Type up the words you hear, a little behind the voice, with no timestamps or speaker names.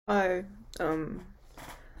Hi, um,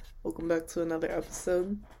 welcome back to another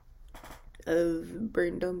episode of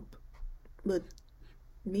Brain Dump with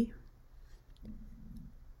me.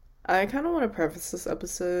 I kind of want to preface this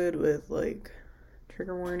episode with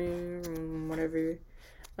trigger warning, and whatever.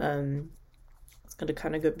 Um, it's gonna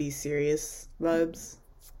kind of be serious vibes.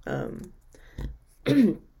 Um,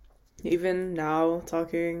 even now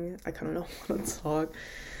talking, I kind of don't want to talk,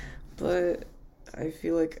 but I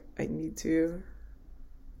feel like I need to.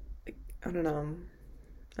 I don't know.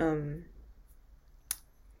 Um,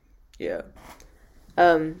 yeah.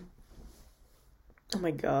 Um, oh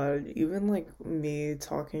my God, even me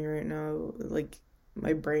talking right now,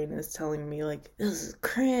 my brain is telling me this is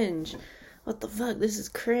cringe. What the fuck? This is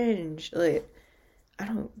cringe. I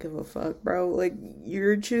don't give a fuck, bro.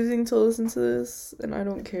 You're choosing to listen to this and I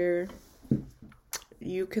don't care.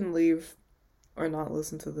 You can leave or not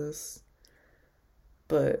listen to this.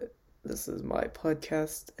 But this is my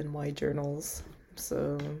podcast and my journals.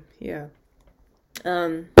 So, yeah.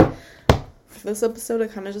 For this episode, I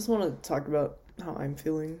kind of just want to talk about how I'm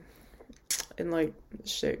feeling and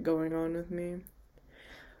shit going on with me.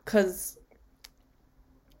 Cause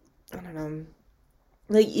I don't know.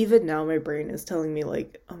 Even now my brain is telling me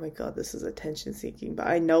oh my God, this is attention seeking, but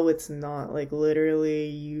I know it's not. Literally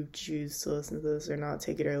you choose to listen to this or not,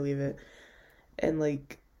 take it or leave it. And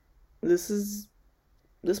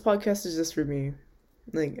this podcast is just for me.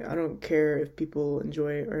 I don't care if people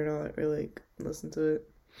enjoy it or not or listen to it.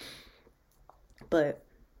 But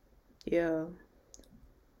yeah.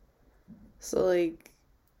 So I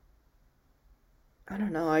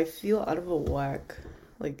don't know, I feel out of a whack.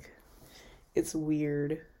 It's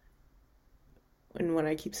weird. And when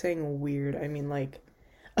I keep saying weird, I mean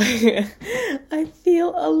I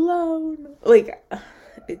feel alone.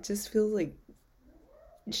 It just feels like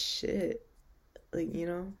shit. You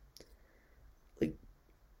know?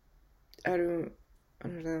 I don't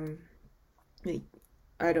know.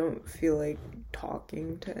 I don't feel like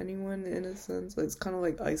talking to anyone in a sense. It's kind of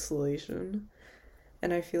like isolation.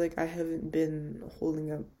 And I feel like I haven't been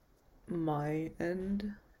holding up my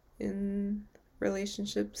end in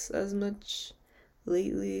relationships as much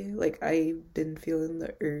lately. I've been feeling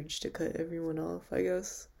the urge to cut everyone off, I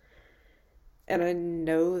guess. And I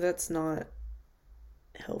know that's not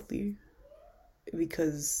healthy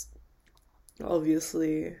because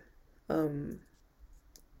obviously,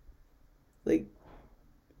 like,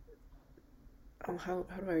 how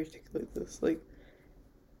do I articulate this?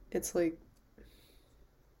 It's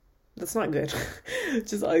that's not good.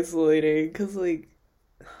 Just isolating, because I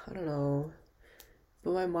don't know,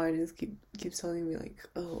 but my mind keeps telling me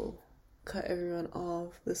oh, cut everyone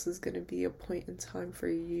off, this is gonna be a point in time for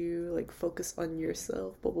you, focus on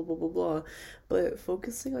yourself, blah blah blah blah blah. But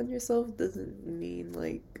focusing on yourself doesn't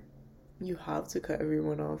mean you have to cut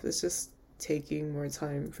everyone off. It's just taking more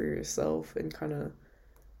time for yourself and kind of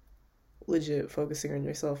legit focusing on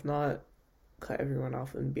yourself, not cut everyone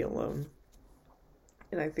off and be alone.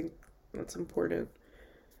 And I think that's important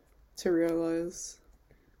to realize.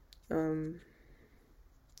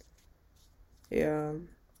 Yeah.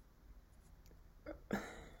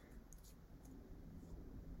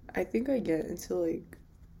 I think I get into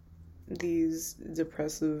these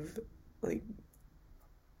depressive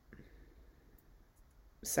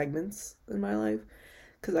segments in my life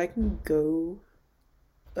because I can go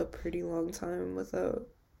a pretty long time without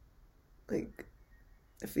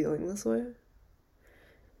feeling this way,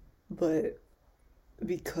 but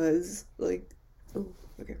because oh,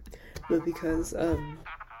 okay, but because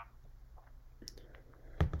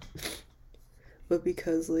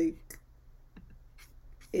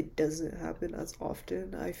it doesn't happen as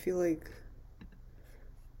often, I feel like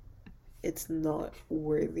it's not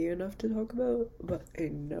worthy enough to talk about, but I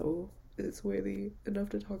know it's worthy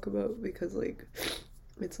enough to talk about because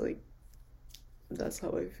it's that's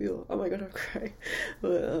how I feel. Oh my God, I'm crying.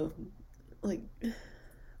 But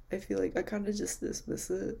I feel like I kind of just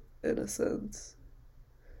dismiss it in a sense,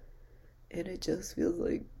 and it just feels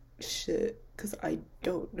like shit because I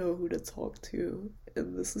don't know who to talk to,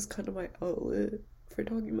 and this is kind of my outlet for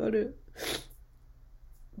talking about it.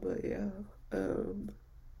 But yeah,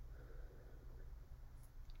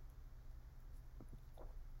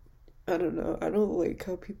 I don't know. I don't like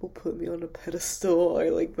how people put me on a pedestal. I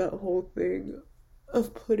like that whole thing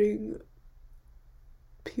of putting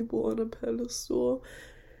people on a pedestal.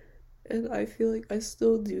 And I feel like I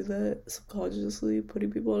still do that subconsciously,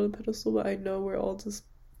 putting people on a pedestal, but I know we're all just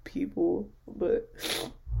people. But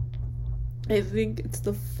I think it's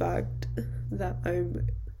the fact that I'm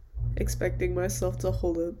expecting myself to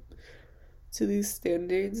hold up to these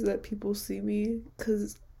standards that people see me,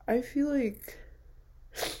 because I feel like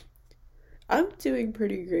doing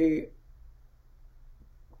pretty great.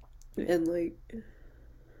 And like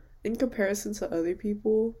in comparison to other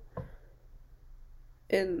people,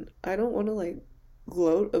 and I don't want to like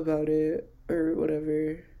gloat about it or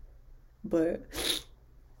whatever, but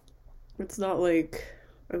it's not like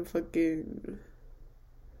I'm fucking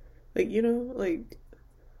like, you know, like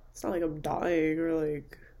it's not like I'm dying or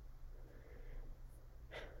like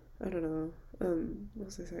I don't know. What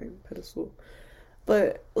was I saying? Pedestal.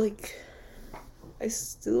 But like I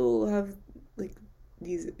still have like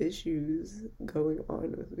these issues going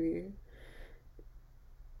on with me.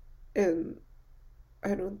 And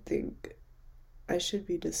I don't think I should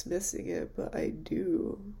be dismissing it, but I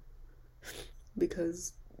do.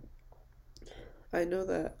 Because I know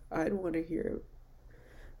that I don't want to hear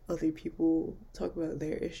other people talk about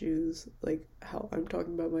their issues like how I'm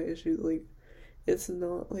talking about my issues. Like, it's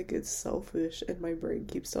not like it's selfish, and my brain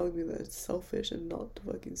keeps telling me that it's selfish and not to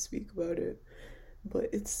fucking speak about it. But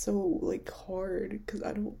it's so like hard because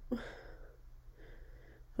I don't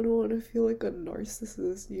want to feel like a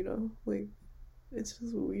narcissist, you know? Like, it's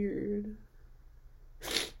just weird.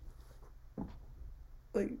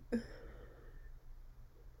 Like,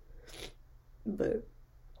 but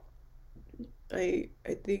I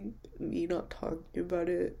think me not talking about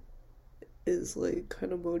it is like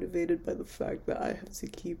kind of motivated by the fact that I have to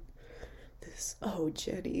keep this. Oh,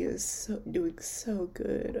 Jenny is doing so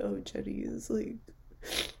good. Oh, Jenny is like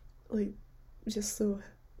just so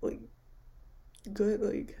like good.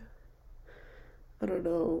 Like, I don't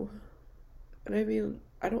know. And I mean,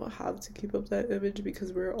 I don't have to keep up that image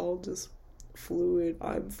because we're all just fluid.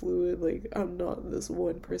 I'm fluid. Like, I'm not this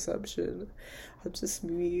one perception. I'm just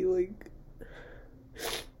me. Like,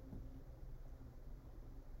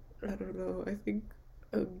 I don't know. I think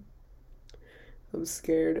I'm, I'm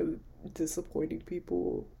scared of disappointing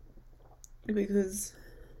people because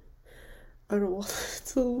I don't want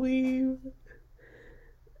them to leave.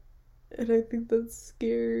 And I think that's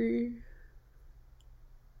scary.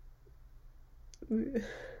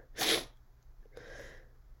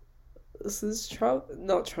 This is trauma,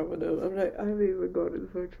 not trauma. No, I'm not. I haven't even gone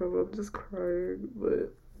into my trauma. I'm just crying,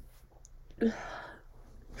 but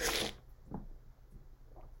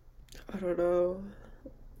I don't know.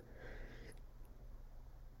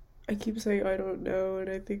 I keep saying I don't know, and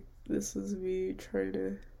I think this is me trying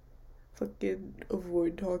to fucking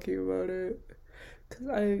avoid talking about it. Because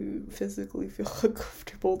I physically feel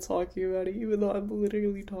uncomfortable talking about it, even though I'm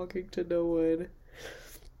literally talking to no one.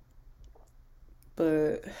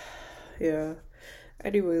 But, yeah.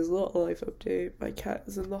 Anyways, little life update. My cat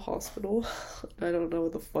is in the hospital. I don't know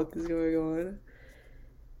what the fuck is going on.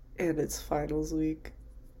 And it's finals week.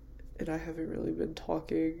 And I haven't really been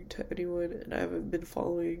talking to anyone, and I haven't been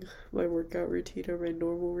following my workout routine or my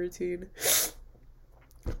normal routine.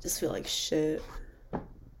 I just feel like shit.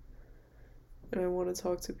 And I want to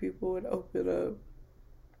talk to people and open up.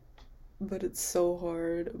 But it's so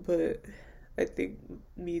hard. But I think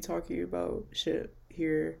me talking about shit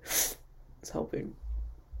here is helping.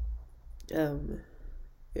 Yeah.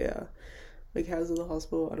 My cat's in the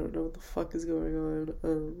hospital. I don't know what the fuck is going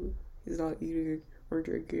on. He's not eating or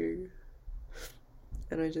drinking.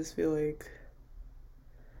 And I just feel like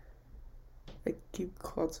I keep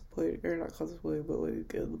contemplating, or not contemplating, but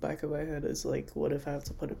like in the back of my head is like, what if I have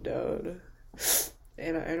to put him down?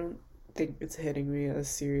 And I don't think it's hitting me as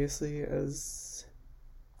seriously as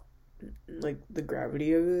like the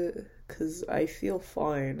gravity of it, because I feel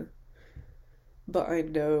fine, but I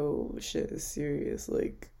know shit is serious.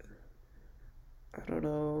 Like, I don't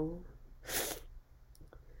know.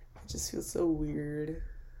 It just feels so weird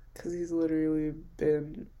because he's literally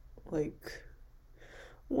been like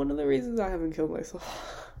one of the reasons I haven't killed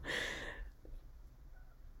myself.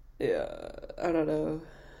 Yeah, I don't know.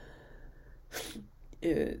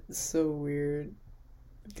 It's so weird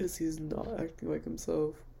because he's not acting like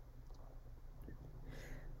himself.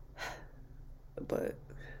 But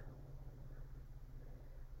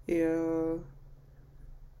yeah,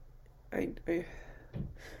 I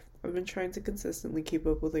I've been trying to consistently keep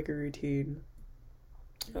up with like a routine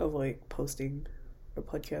of like posting a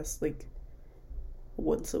podcast like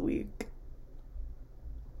once a week.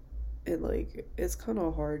 And like it's kind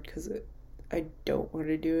of hard because I don't want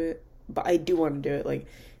to do it, but I do want to do it. Like,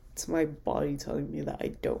 it's my body telling me that I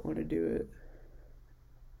don't want to do it,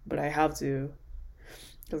 but I have to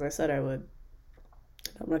because I said I would.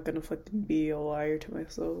 I'm not gonna fucking be a liar to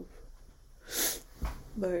myself.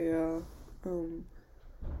 But yeah,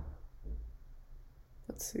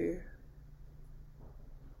 let's see.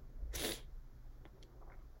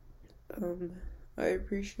 I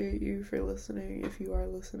appreciate you for listening if you are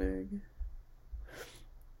listening.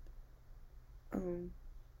 Um,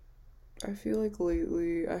 I feel like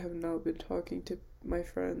lately I have not been talking to my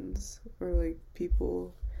friends or like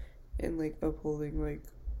people and like upholding like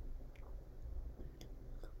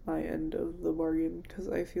my end of the bargain because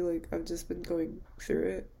I feel like I've just been going through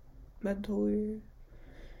it mentally.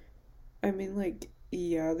 I mean, like,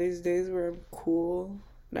 yeah, there's days where I'm cool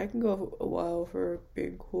and I can go a while for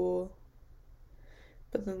being cool,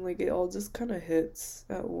 but then like it all just kind of hits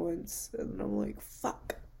at once and I'm like,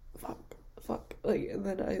 fuck, fuck, fuck. Like, and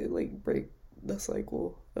then I like break the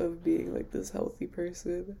cycle of being like this healthy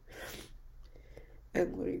person.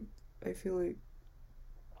 And like, I feel like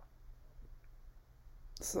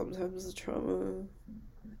sometimes the trauma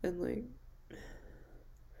and like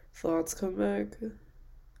thoughts come back.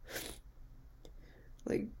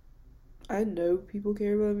 Like, I know people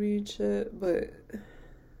care about me and shit, but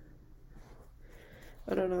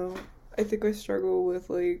I don't know. I think I struggle with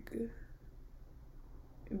like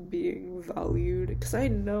being valued because I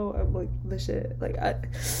know I'm like the shit. Like,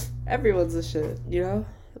 everyone's the shit, you know?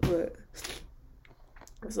 But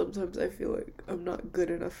sometimes I feel like I'm not good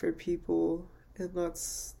enough for people, and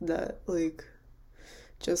that like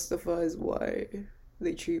justifies why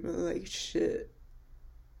they treat me like shit.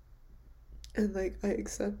 And like I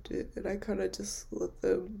accept it and I kind of just let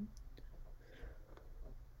them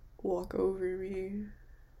walk over me.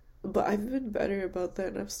 But I've been better about that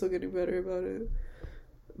and I'm still getting better about it.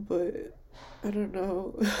 But I don't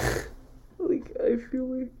know. Like I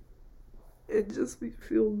feel like it just me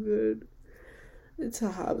feel good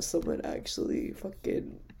to have someone actually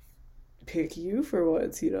fucking pick you for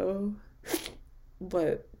once, you know?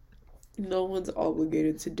 But no one's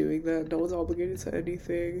obligated to doing that. No one's obligated to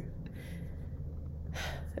anything.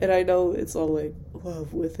 And I know it's all like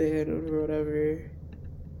love within or whatever.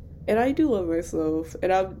 And I do love myself.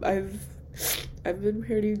 And I've been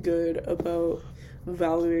pretty good about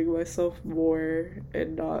valuing myself more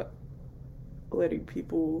and not letting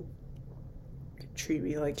people treat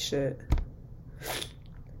me like shit.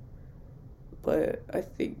 But I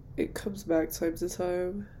think it comes back time to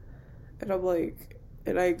time. And I'm like,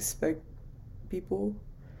 and I expect people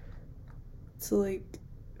to like,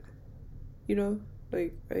 you know,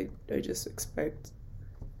 like I just expect.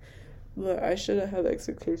 But I shouldn't have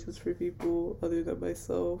expectations for people other than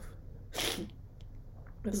myself.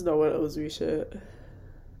 Because no one owes me shit.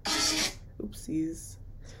 Oopsies.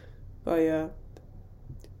 But yeah.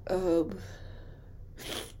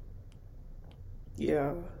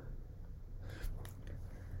 Yeah.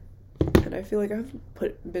 And I feel like I've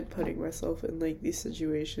been putting myself in like these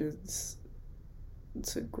situations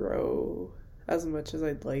to grow as much as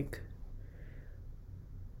I'd like.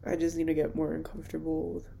 I just need to get more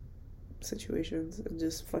uncomfortable with situations and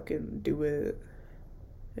just fucking do it.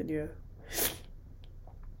 And yeah.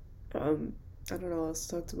 I don't know what else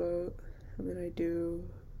to talk about. I mean I do,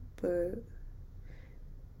 but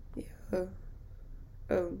yeah.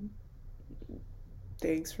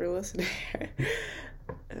 Thanks for listening.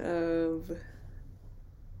 um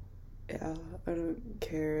yeah, I don't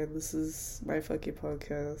care. This is my fucking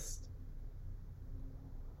podcast.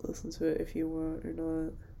 Listen to it if you want or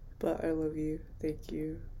not. But I love you. Thank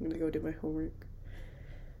you. I'm gonna go do my homework.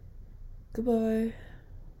 Goodbye.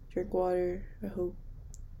 Drink water. I hope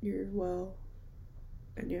you're well.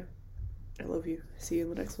 And yeah, I love you. See you in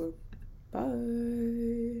the next one.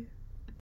 Bye.